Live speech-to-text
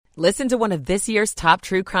Listen to one of this year's top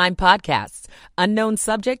true crime podcasts. Unknown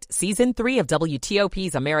Subject, Season 3 of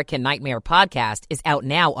WTOP's American Nightmare podcast is out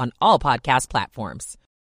now on all podcast platforms.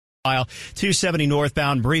 270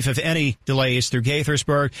 northbound, brief if any delays through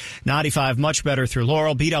Gaithersburg. 95 much better through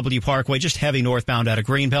Laurel. BW Parkway just heavy northbound out of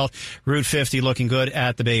Greenbelt. Route 50 looking good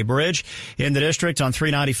at the Bay Bridge. In the district on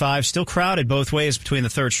 395, still crowded both ways between the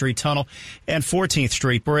 3rd Street Tunnel and 14th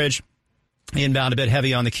Street Bridge. Inbound a bit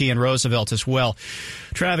heavy on the Key and Roosevelt as well.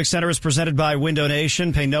 Traffic Center is presented by Window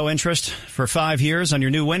Nation. Pay no interest for 5 years on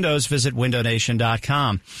your new windows. Visit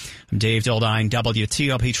windownation.com. I'm Dave Dildine,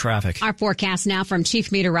 WTOP Traffic. Our forecast now from Chief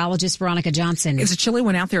Meteorologist Veronica Johnson. It's a chilly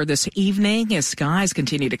one out there this evening as skies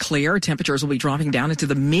continue to clear. Temperatures will be dropping down into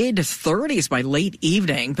the mid-30s by late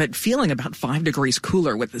evening, but feeling about 5 degrees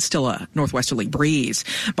cooler with still a northwesterly breeze.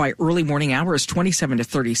 By early morning hours, 27 to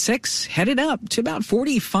 36, headed up to about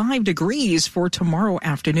 45 degrees for tomorrow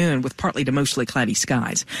afternoon with partly to mostly cloudy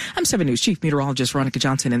skies. I'm 7 News Chief Meteorologist Veronica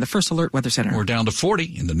Johnson in the First Alert Weather Center. We're down to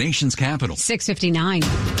 40 in the nation's capital. 6:59.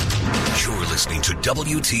 You're listening to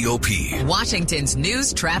WTOP, Washington's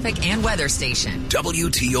news, traffic, and weather station.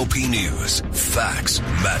 WTOP News. Facts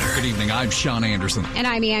matter. Good evening. I'm Sean Anderson. And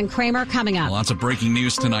I'm Ann Kramer. Coming up. Lots of breaking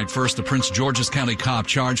news tonight. First, the Prince George's County cop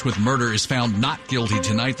charged with murder is found not guilty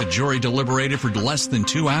tonight. The jury deliberated for less than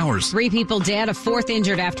 2 hours. 3 people dead, a 4th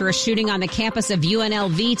injured after a shooting on the campus of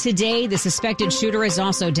UNLV today. The suspected shooter is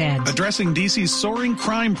also dead. Addressing D.C.'s soaring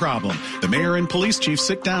crime problem, the mayor and police chief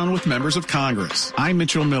sit down with members of Congress. I'm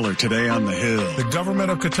Mitchell Miller today on the Hill. The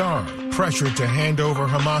government of Qatar pressured to hand over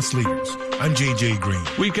Hamas leaders. I'm J.J. Green.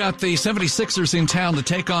 We've got the 76ers in town to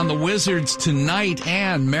take on the Wizards tonight,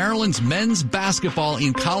 and Maryland's men's basketball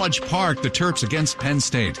in College Park, the Terps against Penn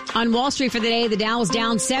State. On Wall Street for the day, the Dow was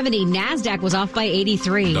down 70. NASDAQ was off by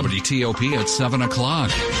 83. WTOP at 7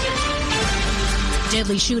 o'clock.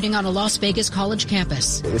 Deadly shooting on a Las Vegas college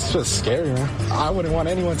campus. It's just scary, man. I wouldn't want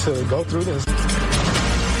anyone to go through this.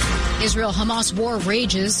 Israel-Hamas war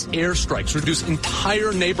rages. Airstrikes reduce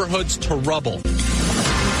entire neighborhoods to rubble.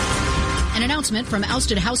 An announcement from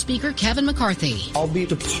ousted House Speaker Kevin McCarthy. I'll be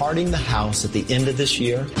departing the House at the end of this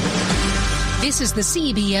year. This is the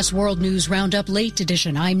CBS World News Roundup Late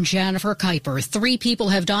Edition. I'm Jennifer Kuiper. 3 people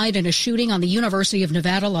have died in a shooting on the University of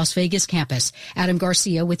Nevada, Las Vegas campus. Adam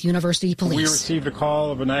Garcia with University Police. We received a call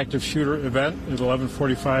of an active shooter event at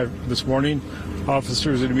 11:45 this morning.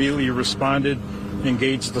 Officers immediately responded,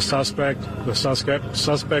 engaged the suspect. The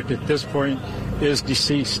suspect at this point is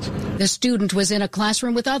deceased. The student was in a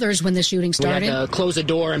classroom with others when the shooting started. We had to close the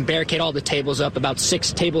door and barricade all the tables up, about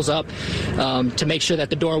 6 tables up, to make sure that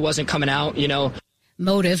the door wasn't coming out,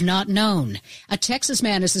 Motive not known. A Texas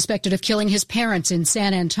man is suspected of killing his parents in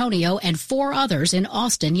San Antonio and 4 others in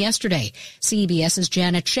Austin yesterday. CBS's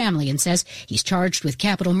Janet Shamlian says he's charged with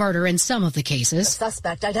capital murder in some of the cases. The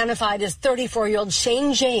suspect, identified as 34-year-old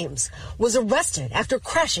Shane James, was arrested after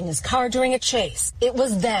crashing his car during a chase. It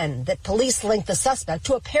was then that police linked the suspect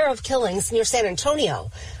to a pair of killings near San Antonio,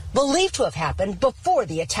 believed to have happened before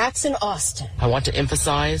the attacks in Austin. I want to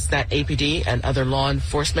emphasize that APD and other law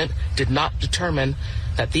enforcement did not determine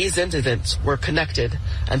that these incidents were connected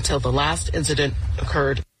until the last incident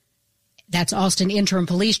occurred. That's Austin Interim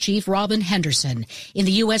Police Chief Robin Henderson. In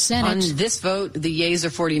the U.S. Senate, on this vote, the yeas are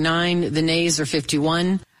 49, the nays are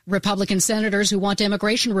 51. Republican senators who want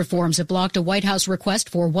immigration reforms have blocked a White House request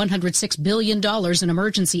for $106 billion in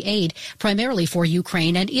emergency aid, primarily for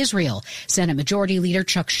Ukraine and Israel. Senate Majority Leader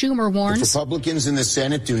Chuck Schumer warns if Republicans in the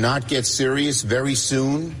Senate do not get serious very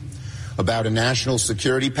soon about a national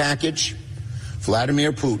security package,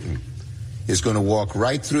 Vladimir Putin is going to walk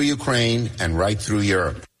right through Ukraine and right through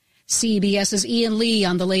Europe. CBS's Ian Lee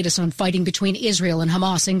on the latest on fighting between Israel and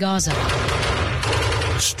Hamas in Gaza.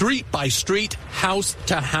 Street by street, house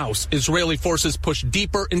to house, Israeli forces push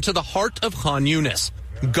deeper into the heart of Khan Yunis.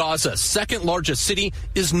 Gaza's second largest city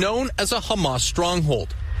is known as a Hamas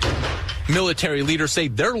stronghold. Military leaders say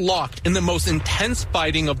they're locked in the most intense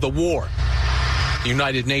fighting of the war. The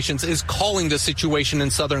United Nations is calling the situation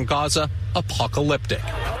in southern Gaza apocalyptic.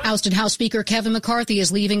 Ousted House Speaker Kevin McCarthy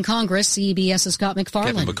is leaving Congress. CBS's Scott McFarland.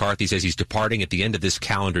 Kevin McCarthy says he's departing at the end of this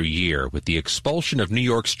calendar year. With the expulsion of New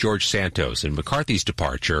York's George Santos and McCarthy's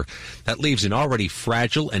departure, that leaves an already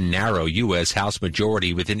fragile and narrow U.S. House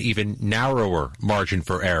majority with an even narrower margin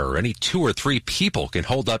for error. Any 2 or 3 people can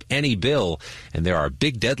hold up any bill, and there are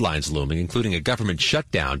big deadlines looming, including a government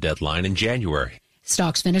shutdown deadline in January.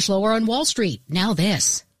 Stocks finish lower on Wall Street. Now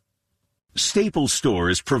this. Staples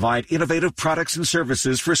stores provide innovative products and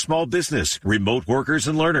services for small business, remote workers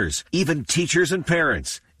and learners, even teachers and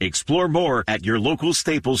parents. Explore more at your local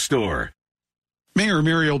Staples store. Mayor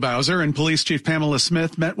Muriel Bowser and Police Chief Pamela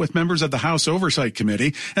Smith met with members of the House Oversight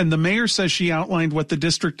Committee, and the mayor says she outlined what the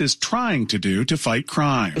district is trying to do to fight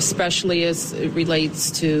crime. Especially as it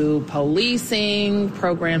relates to policing,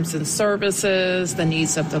 programs and services, the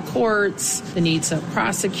needs of the courts, the needs of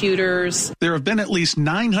prosecutors. There have been at least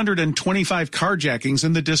 925 carjackings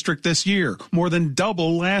in the district this year, more than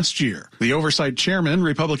double last year. The Oversight Chairman,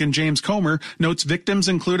 Republican James Comer, notes victims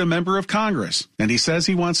include a member of Congress, and he says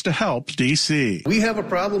he wants to help D.C. We have a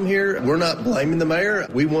problem here. We're not blaming the mayor.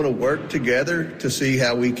 We want to work together to see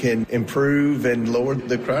how we can improve and lower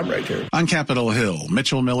the crime rate here. On Capitol Hill,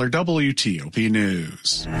 Mitchell Miller, WTOP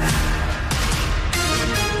News.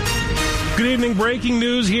 Good evening. Breaking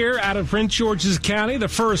news here out of Prince George's County. The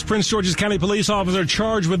first Prince George's County police officer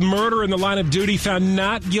charged with murder in the line of duty found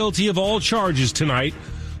not guilty of all charges tonight.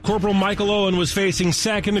 Corporal Michael Owen was facing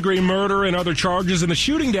second-degree murder and other charges in the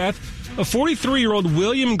shooting death of 43-year-old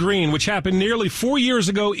William Green, which happened nearly 4 years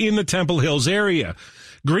ago in the Temple Hills area.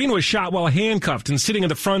 Green was shot while handcuffed and sitting in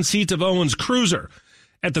the front seat of Owen's cruiser.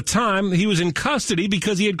 At the time, he was in custody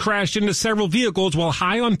because he had crashed into several vehicles while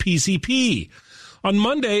high on PCP. On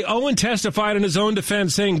Monday, Owen testified in his own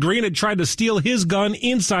defense, saying Green had tried to steal his gun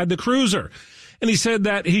inside the cruiser. And he said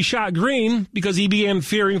that he shot Green because he began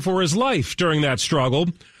fearing for his life during that struggle.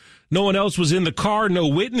 No one else was in the car. No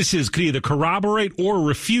witnesses could either corroborate or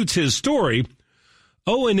refute his story.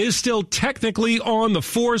 Owen is still technically on the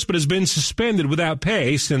force, but has been suspended without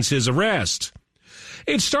pay since his arrest.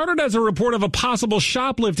 It started as a report of a possible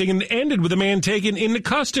shoplifting and ended with a man taken into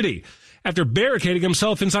custody after barricading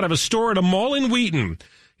himself inside of a store at a mall in Wheaton.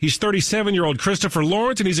 He's 37-year-old Christopher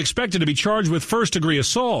Lawrence, and he's expected to be charged with first-degree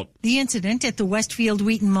assault. The incident at the Westfield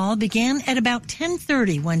Wheaton Mall began at about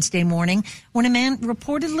 10:30 Wednesday morning when a man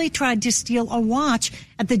reportedly tried to steal a watch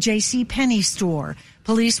at the J.C. Penney store.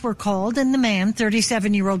 Police were called, and the man,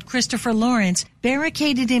 37-year-old Christopher Lawrence,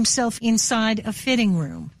 barricaded himself inside a fitting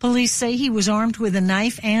room. Police say he was armed with a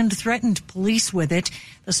knife and threatened police with it.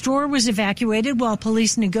 The store was evacuated while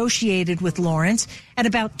police negotiated with Lawrence. At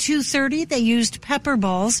about 2:30, they used pepper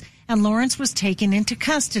balls, and Lawrence was taken into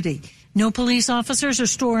custody. No police officers or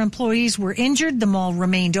store employees were injured. The mall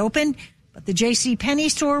remained open, but the J.C. Penney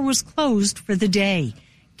store was closed for the day.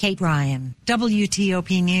 Kate Ryan,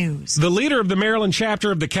 WTOP News. The leader of the Maryland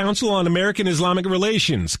chapter of the Council on American Islamic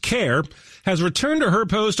Relations, CARE, has returned to her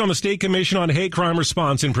post on the State Commission on Hate Crime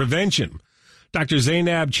Response and Prevention. Dr.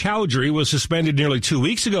 Zainab Chowdhury was suspended nearly 2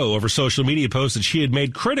 weeks ago over social media posts that she had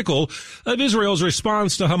made critical of Israel's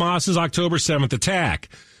response to Hamas's October 7th attack.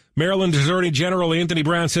 Maryland Attorney General Anthony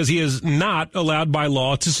Brown says he is not allowed by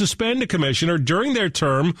law to suspend a commissioner during their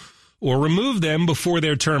term or remove them before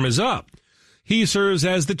their term is up. He serves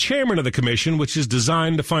as the chairman of the commission, which is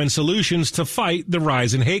designed to find solutions to fight the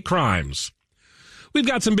rise in hate crimes. We've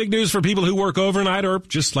got some big news for people who work overnight or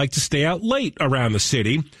just like to stay out late around the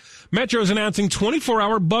city. Metro is announcing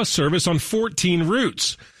 24-hour bus service on 14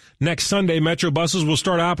 routes. Next Sunday, Metro buses will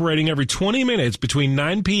start operating every 20 minutes between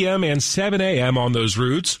 9 p.m. and 7 a.m. on those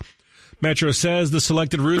routes. Metro says the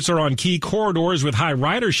selected routes are on key corridors with high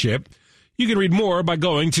ridership. You can read more by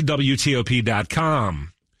going to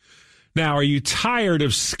WTOP.com. Now, are you tired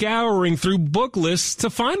of scouring through book lists to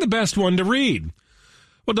find the best one to read?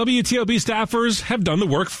 Well, WTOP staffers have done the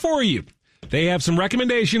work for you. They have some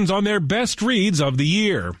recommendations on their best reads of the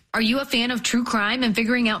year. Are you a fan of true crime and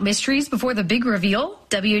figuring out mysteries before the big reveal?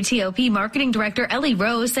 WTOP Marketing Director Ellie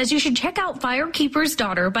Rose says you should check out Firekeeper's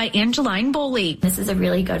Daughter by Angeline Boley. This is a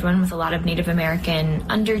really good one with a lot of Native American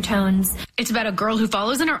undertones. It's about a girl who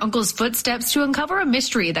follows in her uncle's footsteps to uncover a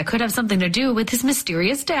mystery that could have something to do with his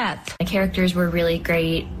mysterious death. The characters were really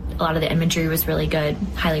great. A lot of the imagery was really good.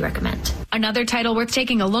 Highly recommend. Another title worth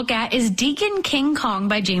taking a look at is Deacon King Kong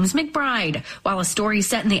by James McBride. While a story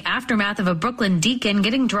set in the aftermath of a Brooklyn deacon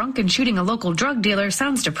getting drunk and shooting a local drug dealer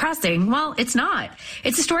sounds depressing, well, it's not.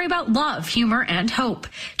 It's a story about love, humor, and hope.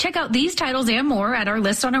 Check out these titles and more at our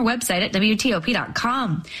list on our website at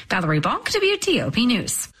WTOP.com. Valerie Bonk, WTOP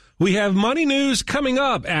News. We have money news coming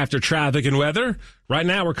up after traffic and weather. Right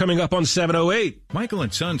now, we're coming up on 7:08. Michael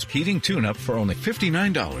 & Son's heating tune-up for only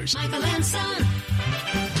 $59. Michael & Son.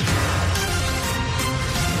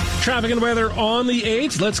 Traffic and weather on the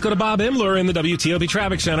 8th. Let's go to Bob Imler in the WTOP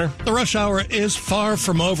Traffic Center. The rush hour is far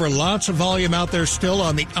from over. Lots of volume out there still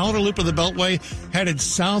on the outer loop of the Beltway, headed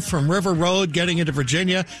south from River Road, getting into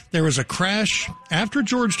Virginia. There was a crash after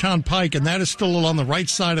Georgetown Pike, and that is still along the right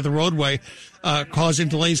side of the roadway, causing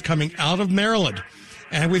delays coming out of Maryland.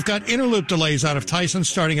 And we've got interloop delays out of Tyson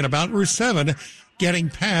starting at about Route 7 getting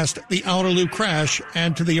past the outer loop crash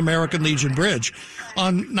and to the American Legion Bridge.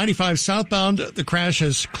 On 95 southbound, the crash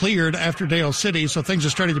has cleared after Dale City, so things are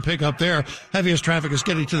starting to pick up there. Heaviest traffic is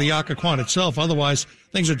getting to the Occoquan itself. Otherwise,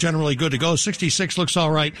 things are generally good to go. 66 looks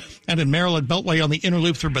all right. And in Maryland, Beltway on the inner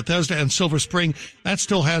loop through Bethesda and Silver Spring, that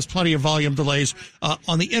still has plenty of volume delays.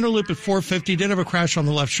 On the inner loop at 450, did have a crash on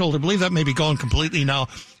the left shoulder. I believe that may be gone completely now.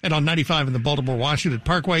 And on 95 in the Baltimore-Washington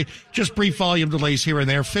Parkway, just brief volume delays here and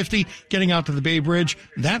there. 50 getting out to the Bay Bridge,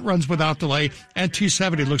 that runs without delay. And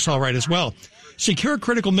 270 looks all right as well. Secure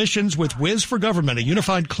critical missions with Wiz for Government, a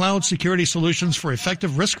unified cloud security solutions for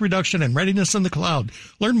effective risk reduction and readiness in the cloud.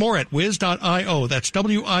 Learn more at wiz.io. That's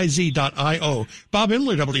wiz.io. Bob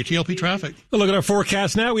Imler, WTOP Traffic. A look at our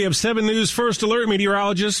forecast now. We have 7 News First Alert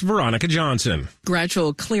meteorologist Veronica Johnson.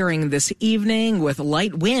 Gradual clearing this evening with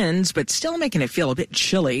light winds, but still making it feel a bit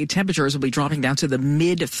chilly. Temperatures will be dropping down to the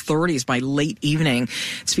mid-30s by late evening.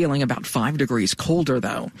 It's feeling about 5 degrees colder,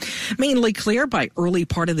 though. Mainly clear by early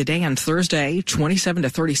part of the day on Thursday. 27 to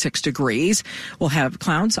 36 degrees. We'll have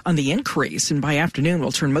clouds on the increase, and by afternoon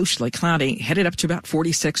we'll turn mostly cloudy, headed up to about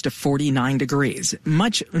 46 to 49 degrees.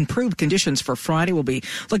 Much improved conditions for Friday. We'll be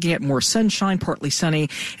looking at more sunshine, partly sunny,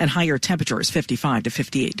 and higher temperatures, 55 to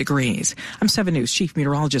 58 degrees. I'm 7 News Chief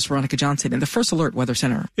Meteorologist Veronica Johnson in the First Alert Weather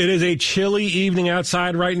Center. It is a chilly evening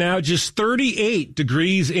outside right now, just 38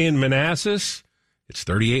 degrees in Manassas. It's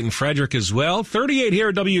 38 in Frederick as well, 38 here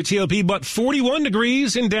at WTOP, but 41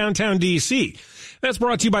 degrees in downtown D.C. That's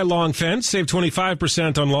brought to you by Long Fence. Save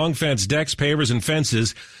 25% on Long Fence decks, pavers, and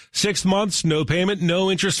fences. 6 months, no payment, no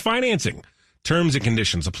interest financing. Terms and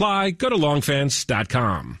conditions apply. Go to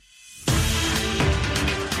longfence.com.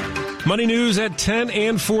 Money news at 10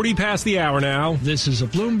 and 40 past the hour now. This is a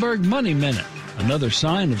Bloomberg Money Minute. Another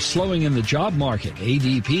sign of slowing in the job market.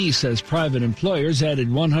 ADP says private employers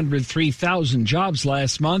added 103,000 jobs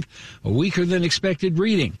last month, a weaker than expected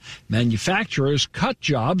reading. Manufacturers cut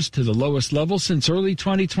jobs to the lowest level since early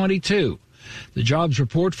 2022. The jobs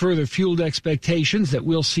report further fueled expectations that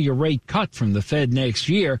we'll see a rate cut from the Fed next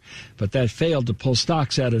year, but that failed to pull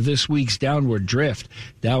stocks out of this week's downward drift.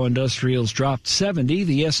 Dow Industrials dropped 70,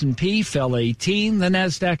 the S&P fell 18, the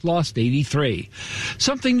Nasdaq lost 83.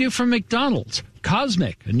 Something new from McDonald's.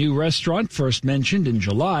 Cosmic, a new restaurant first mentioned in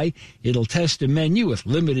July. It'll test a menu with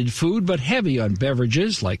limited food but heavy on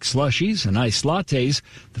beverages like slushies and iced lattes.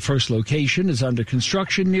 The first location is under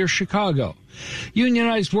construction near Chicago.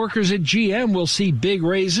 Unionized workers at GM will see big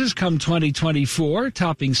raises come 2024,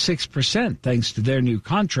 topping 6% thanks to their new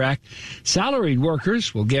contract. Salaried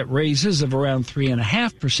workers will get raises of around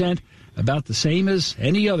 3.5%, about the same as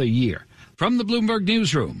any other year. From the Bloomberg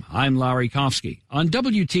Newsroom, I'm Larry Kofsky on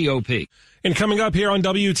WTOP. And coming up here on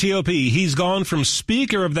WTOP, he's gone from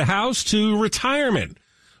Speaker of the House to retirement.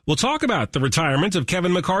 We'll talk about the retirement of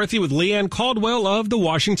Kevin McCarthy with Leanne Caldwell of The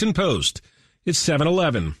Washington Post. It's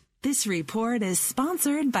 7:11. This report is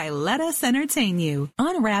sponsored by Let Us Entertain You.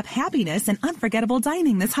 Unwrap happiness and unforgettable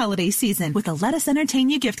dining this holiday season with a Let Us Entertain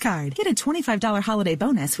You gift card. Get a $25 holiday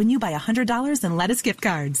bonus when you buy $100 in Lettuce gift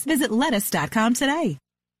cards. Visit lettuce.com today.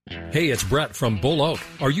 Hey, it's Brett from Bull Oak.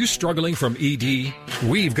 Are you struggling from ED?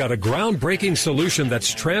 We've got a groundbreaking solution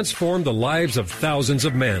that's transformed the lives of thousands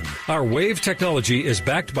of men. Our WAVE technology is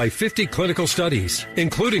backed by 50 clinical studies,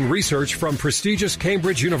 including research from prestigious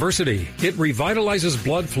Cambridge University. It revitalizes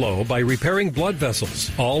blood flow by repairing blood vessels,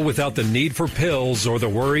 all without the need for pills or the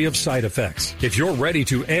worry of side effects. If you're ready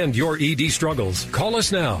to end your ED struggles, call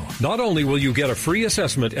us now. Not only will you get a free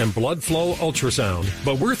assessment and blood flow ultrasound,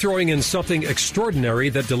 but we're throwing in something extraordinary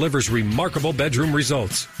that delivers remarkable bedroom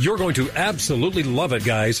results. You're going to absolutely love it,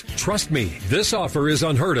 guys. Trust me, this offer is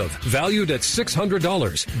unheard of, valued at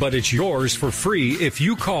 $600, but it's yours for free if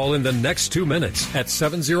you call in the next 2 minutes at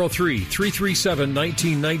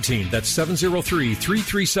 703-337-1919. That's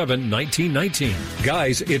 703-337-1919.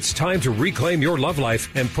 Guys, it's time to reclaim your love life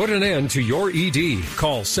and put an end to your ED.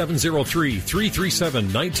 Call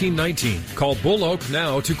 703-337-1919. Call Bull Oak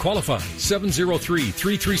now to qualify.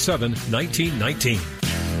 703-337-1919.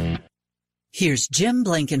 Here's Jim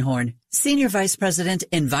Blankenhorn, Senior Vice President,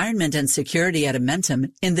 Environment and Security at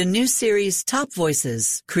Amentum, in the new series Top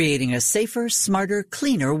Voices, Creating a Safer, Smarter,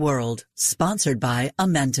 Cleaner World, sponsored by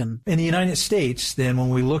Amentum. In the United States, then, when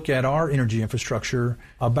we look at our energy infrastructure,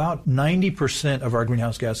 about 90% of our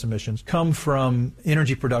greenhouse gas emissions come from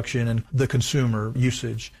energy production and the consumer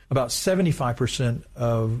usage. About 75%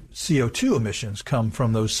 of CO2 emissions come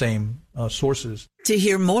from those same sources. To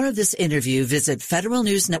hear more of this interview, visit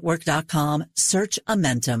federalnewsnetwork.com, search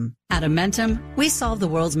Amentum. At Amentum, we solve the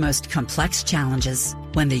world's most complex challenges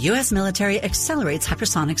when the U.S. military accelerates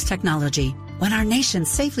hypersonics technology, when our nation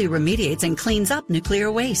safely remediates and cleans up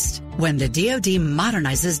nuclear waste, when the DoD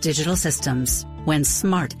modernizes digital systems, when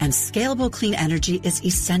smart and scalable clean energy is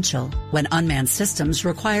essential, when unmanned systems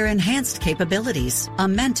require enhanced capabilities,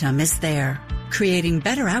 Amentum is there, creating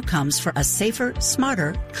better outcomes for a safer,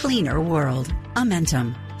 smarter, cleaner world.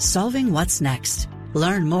 Amentum, solving what's next.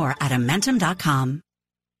 Learn more at Amentum.com.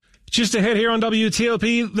 Just ahead here on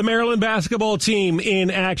WTOP, the Maryland basketball team in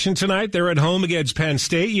action tonight. They're at home against Penn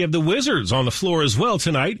State. You have the Wizards on the floor as well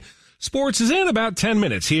tonight. Sports is in about 10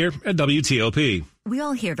 minutes here at WTOP. We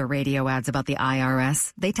all hear the radio ads about the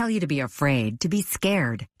IRS. They tell you to be afraid, to be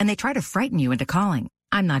scared, and they try to frighten you into calling.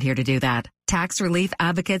 I'm not here to do that. Tax Relief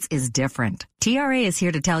Advocates is different. TRA is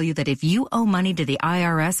here to tell you that if you owe money to the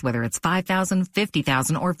IRS, whether it's $5,000,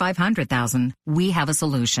 $50,000, or $500,000, we have a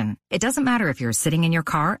solution. It doesn't matter if you're sitting in your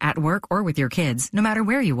car, at work, or with your kids. No matter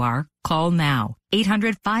where you are, call now.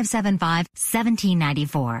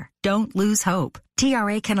 800-575-1794. Don't lose hope.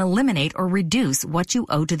 TRA can eliminate or reduce what you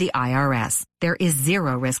owe to the IRS. There is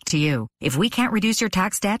zero risk to you. If we can't reduce your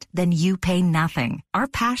tax debt, then you pay nothing. Our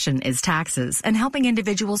passion is taxes and helping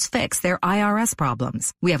individuals fix their IRS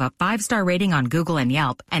problems. We have a 5-star rating on Google and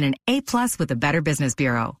Yelp and an A+ with the Better Business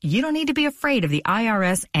Bureau. You don't need to be afraid of the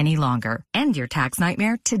IRS any longer. End your tax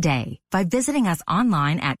nightmare today by visiting us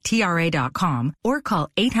online at TRA.com or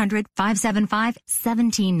call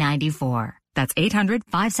 800-575-1794. That's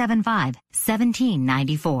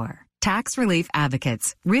 800-575-1794. Tax Relief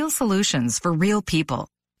Advocates. Real solutions for real people.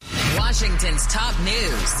 Washington's top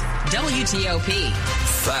news. WTOP.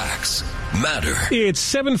 Facts matter. It's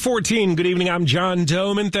 7:14. Good evening. I'm John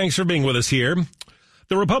Doman. Thanks for being with us here.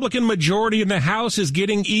 The Republican majority in the House is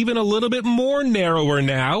getting even a little bit more narrower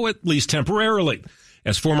now, at least temporarily,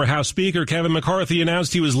 as former House Speaker Kevin McCarthy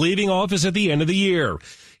announced he was leaving office at the end of the year.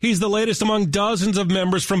 He's the latest among dozens of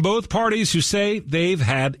members from both parties who say they've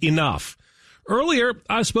had enough. Earlier,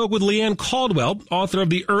 I spoke with Leanne Caldwell, author of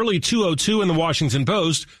the early 202 in the Washington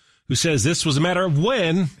Post, who says this was a matter of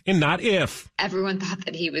when and not if. Everyone thought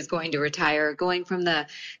that he was going to retire, going from the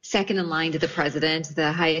second in line to the president,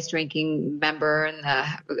 the highest ranking member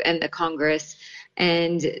in the Congress,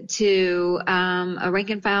 and to a rank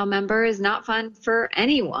and file member is not fun for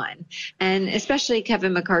anyone, and especially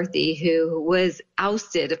Kevin McCarthy, who was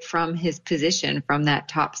ousted from his position from that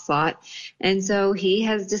top slot. And so he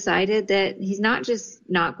has decided that he's not just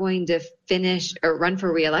not going to finish or run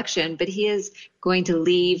for re-election, but he is going to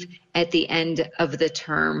leave at the end of the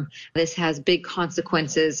term. This has big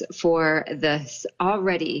consequences for the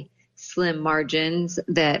already slim margins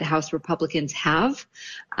that House Republicans have.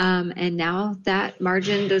 And now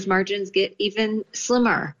those margins get even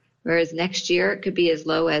slimmer. Whereas next year it could be as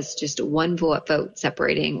low as just one vote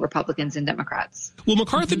separating Republicans and Democrats. Will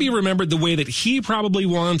McCarthy be remembered the way that he probably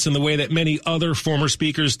wants and the way that many other former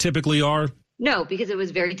speakers typically are? No, because it was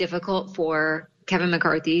very difficult for Kevin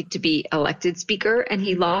McCarthy to be elected speaker, and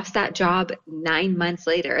he lost that job 9 months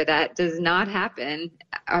later. That does not happen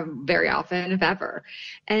very often, if ever.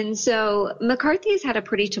 And so McCarthy has had a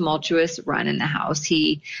pretty tumultuous run in the House.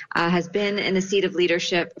 He has been in the seat of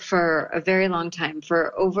leadership for a very long time,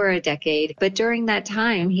 for over a decade. But during that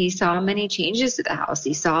time, he saw many changes to the House.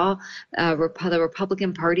 He saw the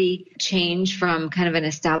Republican Party change from kind of an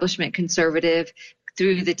establishment conservative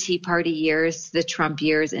through the Tea Party years, the Trump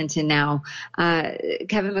years, into now.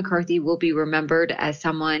 Kevin McCarthy will be remembered as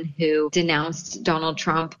someone who denounced Donald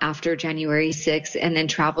Trump after January 6th and then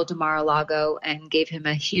traveled to Mar-a-Lago and gave him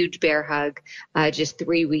a huge bear hug just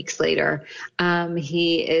 3 weeks later.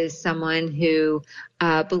 He is someone who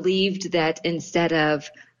believed that instead of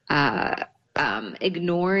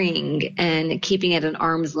ignoring and keeping at an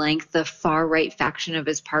arm's length the far right faction of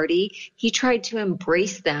his party, he tried to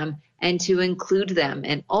embrace them and to include them.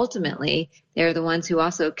 And ultimately, they're the ones who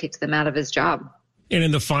also kicked them out of his job. And in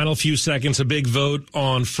the final few seconds, a big vote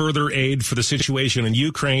on further aid for the situation in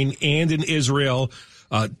Ukraine and in Israel,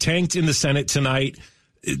 tanked in the Senate tonight.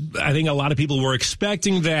 I think a lot of people were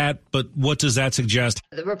expecting that, but what does that suggest?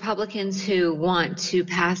 The Republicans who want to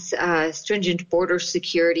pass stringent border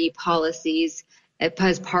security policies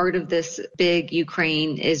as part of this big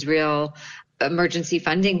Ukraine-Israel emergency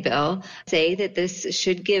funding bill say that this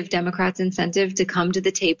should give Democrats incentive to come to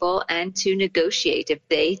the table and to negotiate. If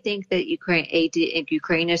they think that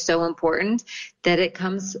Ukraine is so important that it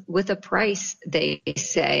comes with a price, they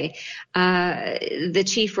say. The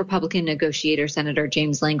chief Republican negotiator, Senator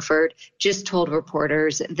James Lankford, just told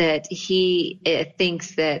reporters that he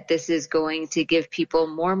thinks that this is going to give people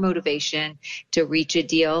more motivation to reach a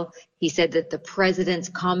deal. He said that the president's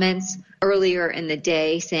comments earlier in the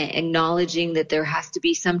day acknowledging that there has to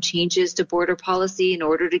be some changes to border policy in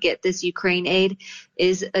order to get this Ukraine aid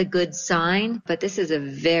is a good sign. But this is a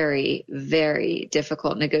very, very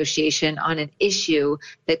difficult negotiation on an issue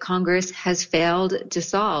that Congress has failed to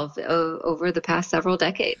solve over the past several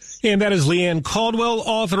decades. And that is Leanne Caldwell,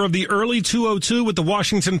 author of The Early 202 with the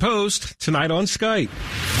Washington Post, tonight on Skype.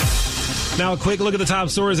 Now a quick look at the top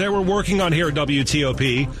stories that we're working on here at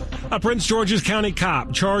WTOP. A Prince George's County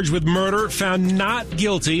cop charged with murder found not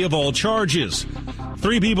guilty of all charges.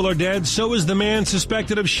 3 people are dead, so is the man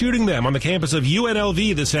suspected of shooting them on the campus of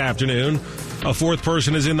UNLV this afternoon. A 4th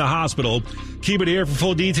person is in the hospital. Keep it here for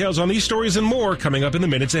full details on these stories and more coming up in the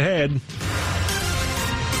minutes ahead.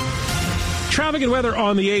 Traffic and weather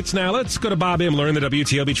on the 8s now. Let's go to Bob Imler in the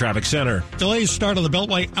WTOP Traffic Center. Delays start on the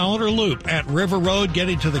Beltway Outer Loop at River Road,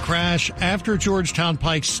 getting to the crash after Georgetown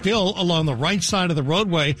Pike, still along the right side of the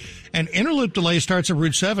roadway. An interloop delay starts at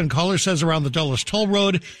Route 7. Caller says around the Dulles Toll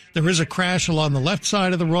Road. There is a crash along the left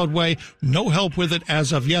side of the roadway. No help with it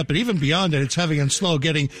as of yet, but even beyond it, it's heavy and slow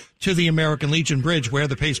getting to the American Legion Bridge where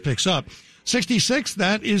the pace picks up. 66,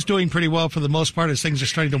 that is doing pretty well for the most part as things are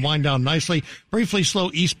starting to wind down nicely. Briefly slow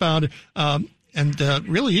eastbound,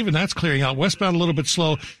 really even that's clearing out. Westbound a little bit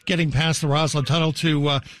slow, getting past the Roslyn Tunnel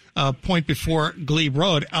to point before Glebe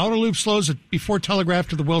Road. Outer loop slows before Telegraph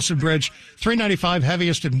to the Wilson Bridge. 395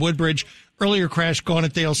 heaviest in Woodbridge. Earlier crash gone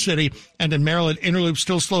at Dale City. And in Maryland, Interloop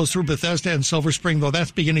still slows through Bethesda and Silver Spring, though that's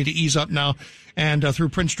beginning to ease up now. And through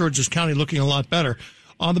Prince George's County looking a lot better.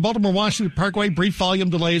 On the Baltimore-Washington Parkway, brief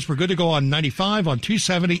volume delays. We're good to go on 95, on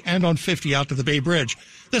 270, and on 50 out to the Bay Bridge.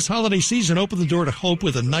 This holiday season, open the door to hope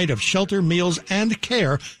with a night of shelter, meals, and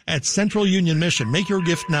care at Central Union Mission. Make your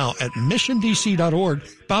gift now at missiondc.org.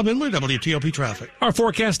 Bob Imler, WTOP Traffic. Our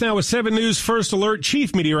forecast now with 7 News First Alert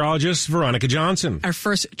Chief Meteorologist Veronica Johnson. Our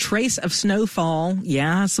first trace of snowfall.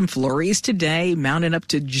 Yeah, some flurries today, mounting up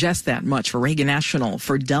to just that much for Reagan National,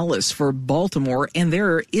 for Dulles, for Baltimore. And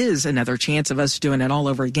there is another chance of us doing it all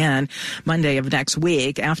over again Monday of next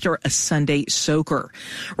week after a Sunday soaker.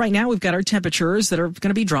 Right now, we've got our temperatures that are going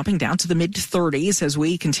to be dropping down to the mid-30s as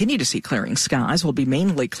we continue to see clearing skies. Will be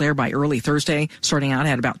mainly clear by early Thursday, starting out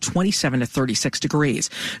at about 27 to 36 degrees.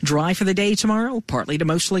 Dry for the day tomorrow, partly to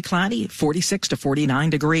mostly cloudy, 46 to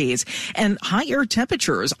 49 degrees. And higher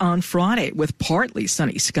temperatures on Friday with partly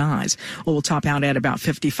sunny skies. We'll top out at about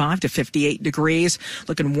 55 to 58 degrees.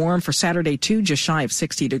 Looking warm for Saturday, too, just shy of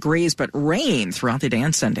 60 degrees, but rain throughout the day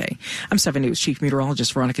on Sunday. I'm 7 News Chief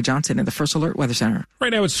Meteorologist Veronica Johnson in the First Alert Weather Center.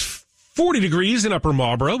 Right now it's 40 degrees in Upper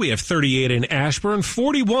Marlboro. We have 38 in Ashburn,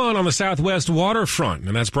 41 on the Southwest waterfront.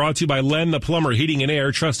 And that's brought to you by Len the Plumber Heating and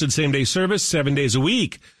Air, trusted same-day service 7 days a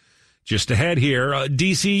week. Just ahead here,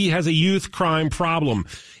 D.C. has a youth crime problem.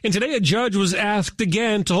 And today a judge was asked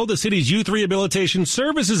again to hold the city's Youth Rehabilitation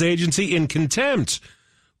Services Agency in contempt.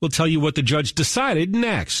 We'll tell you what the judge decided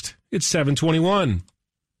next. It's 7:21.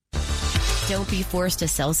 Don't be forced to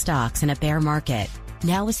sell stocks in a bear market.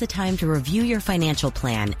 Now is the time to review your financial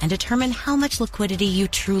plan and determine how much liquidity you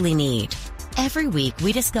truly need. Every week,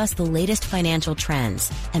 we discuss the latest financial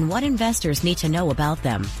trends and what investors need to know about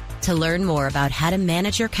them. To learn more about how to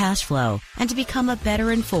manage your cash flow and to become a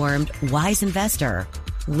better informed, wise investor,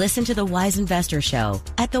 listen to The Wise Investor Show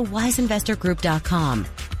at thewiseinvestorgroup.com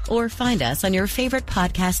or find us on your favorite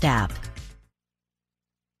podcast app.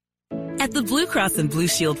 At the Blue Cross and Blue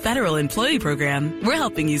Shield Federal Employee Program, we're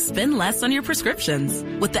helping you spend less on your prescriptions.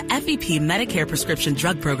 With the FEP Medicare Prescription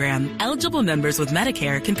Drug Program, eligible members with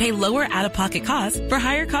Medicare can pay lower out-of-pocket costs for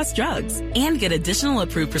higher-cost drugs and get additional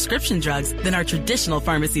approved prescription drugs than our traditional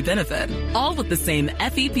pharmacy benefit, all with the same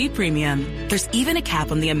FEP premium. There's even a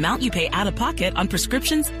cap on the amount you pay out-of-pocket on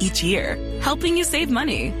prescriptions each year, helping you save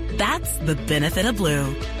money. That's the benefit of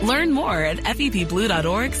Blue. Learn more at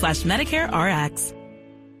fepblue.org/MedicareRx.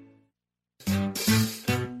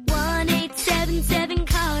 1877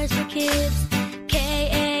 Cars for Kids.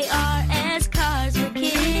 KARS Cars for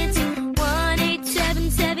Kids.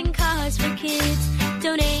 1877 Cars for Kids.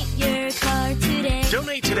 Donate your car today.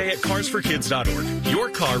 Donate today at carsforkids.org. Your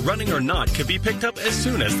car, running or not, can be picked up as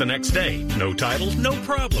soon as the next day. No title, no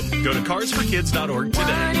problem. Go to carsforkids.org today.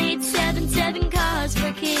 1877 Cars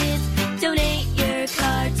for Kids. Donate your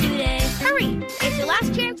car today. Hurry! It's your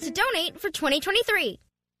last chance to donate for 2023.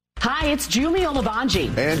 Hi, it's Julie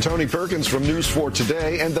Olabanji. And Tony Perkins from News 4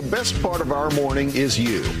 Today. And the best part of our morning is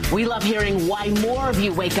you. We love hearing why more of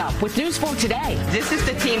you wake up with News 4 Today. This is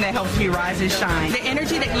the team that helps me rise and shine. The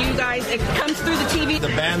energy that you guys, it comes through the TV. The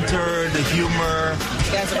banter, the humor.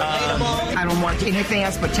 That's relatable. I don't watch anything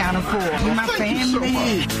else but Channel 4. We're my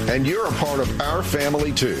family. So and you're a part of our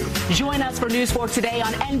family, too. Join us for News 4 Today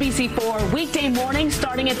on NBC4 weekday morning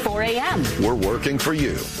starting at 4 a.m. We're working for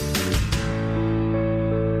you.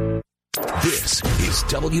 This is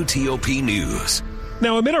WTOP News.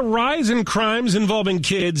 Now, amid a rise in crimes involving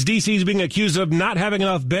kids, D.C. is being accused of not having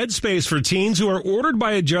enough bed space for teens who are ordered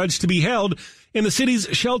by a judge to be held in the city's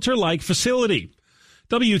shelter-like facility.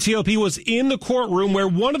 WTOP was in the courtroom where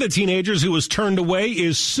one of the teenagers who was turned away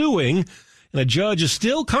is suing, and a judge is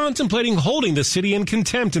still contemplating holding the city in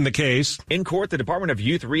contempt in the case. In court, the Department of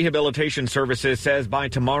Youth Rehabilitation Services says by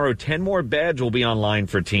tomorrow, 10 more beds will be online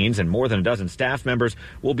for teens, and more than a dozen staff members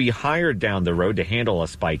will be hired down the road to handle a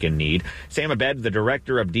spike in need. Sam Abed, the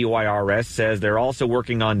director of DYRS, says they're also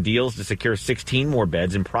working on deals to secure 16 more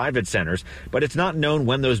beds in private centers, but it's not known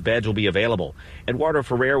when those beds will be available. Eduardo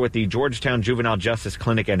Ferrer with the Georgetown Juvenile Justice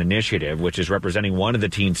Clinic and Initiative, which is representing one of the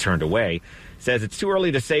teens turned away, says it's too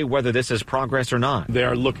early to say whether this is progress or not. They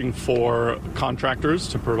are looking for contractors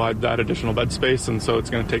to provide that additional bed space, and so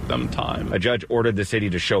it's going to take them time. A judge ordered the city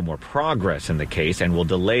to show more progress in the case and will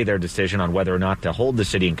delay their decision on whether or not to hold the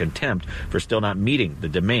city in contempt for still not meeting the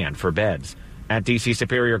demand for beds. At D.C.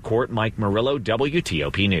 Superior Court, Mike Murillo,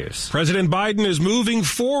 WTOP News. President Biden is moving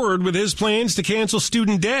forward with his plans to cancel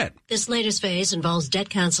student debt. This latest phase involves debt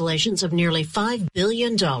cancellations of nearly $5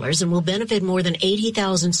 billion and will benefit more than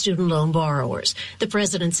 80,000 student loan borrowers. The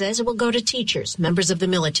president says it will go to teachers, members of the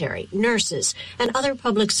military, nurses, and other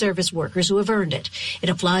public service workers who have earned it. It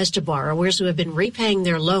applies to borrowers who have been repaying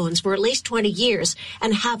their loans for at least 20 years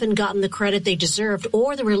and haven't gotten the credit they deserved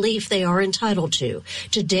or the relief they are entitled to.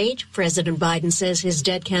 To date, President Biden says his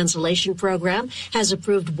debt cancellation program has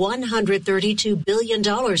approved $132 billion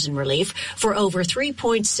in relief for over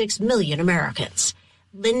 3.6 million Americans.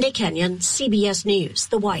 Linda Kenyon, CBS News,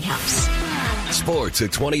 the White House. Sports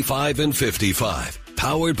at 25 and 55.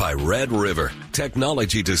 Powered by Red River.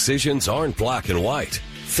 Technology decisions aren't black and white.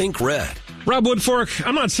 Think red. Rob Woodfork,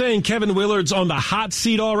 I'm not saying Kevin Willard's on the hot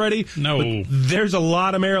seat already. No. But there's a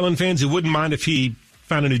lot of Maryland fans who wouldn't mind if he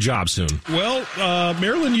found a new job soon. Well,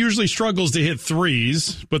 Maryland usually struggles to hit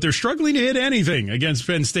threes, but they're struggling to hit anything against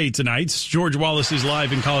Penn State tonight. George Wallace is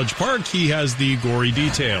live in College Park. He has the gory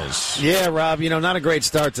details. Yeah, Rob, not a great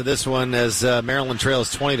start to this one as Maryland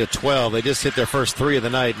trails 20-12. They just hit their first three of the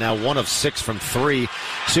night, now 1 of 6 from three,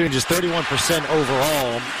 shooting just 31%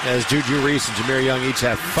 overall as Juju Reese and Jameer Young each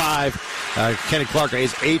have 5. Kenny Clark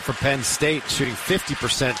is 8 for Penn State, shooting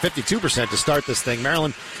 52% to start this thing.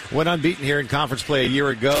 Maryland went unbeaten here in conference play a year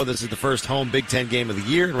ago. This is the first home Big Ten game of the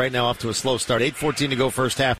year, and right now off to a slow start. 8:14 to go first half.